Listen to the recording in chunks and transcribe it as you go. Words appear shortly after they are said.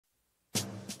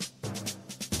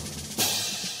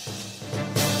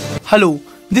Hello,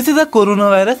 this is a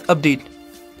coronavirus update.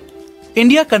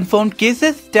 India confirmed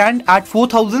cases stand at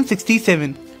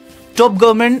 4,067. Top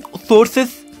government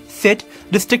sources said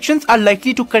restrictions are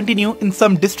likely to continue in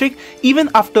some districts even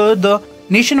after the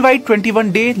nationwide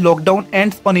 21-day lockdown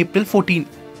ends on April 14.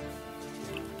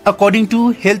 According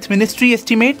to Health Ministry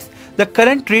estimates, the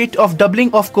current rate of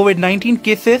doubling of COVID-19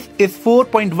 cases is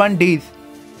 4.1 days.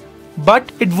 But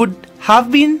it would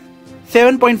have been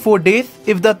 7.4 days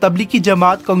if the Tablighi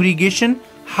Jamaat congregation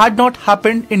had not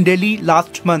happened in Delhi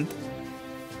last month.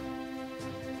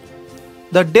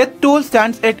 The death toll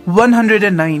stands at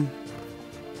 109.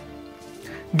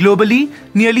 Globally,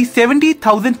 nearly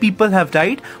 70,000 people have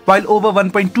died, while over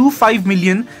 1.25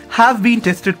 million have been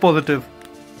tested positive.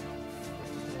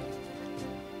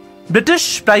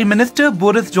 British Prime Minister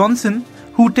Boris Johnson,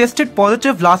 who tested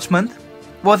positive last month,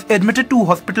 was admitted to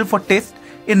hospital for tests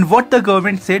in what the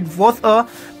government said was a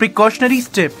precautionary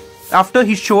step after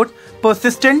he showed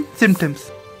persistent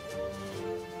symptoms.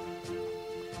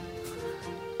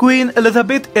 Queen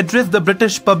Elizabeth addressed the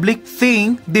British public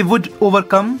saying they would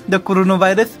overcome the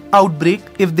coronavirus outbreak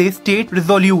if they stayed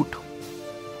resolute.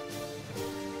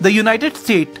 The United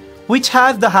States, which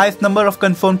has the highest number of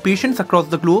confirmed patients across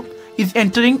the globe, is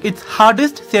entering its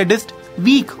hardest, saddest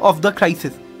week of the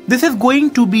crisis. This is going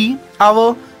to be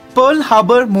our Pearl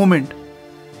Harbor moment,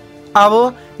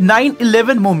 our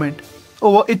 9/11 moment,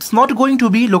 or it's not going to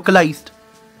be localized.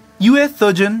 US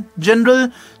Surgeon General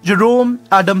Jerome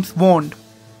Adams warned.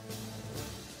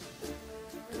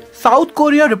 South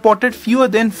Korea reported fewer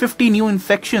than 50 new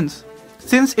infections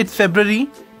since its February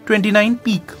 29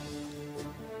 peak.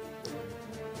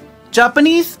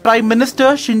 Japanese Prime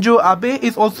Minister Shinzo Abe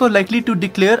is also likely to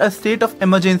declare a state of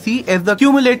emergency as the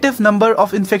cumulative number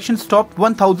of infections topped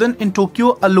 1,000 in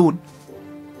Tokyo alone.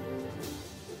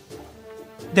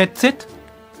 That's it.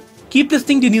 Keep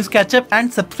listening to News Catch Up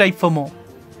and subscribe for more.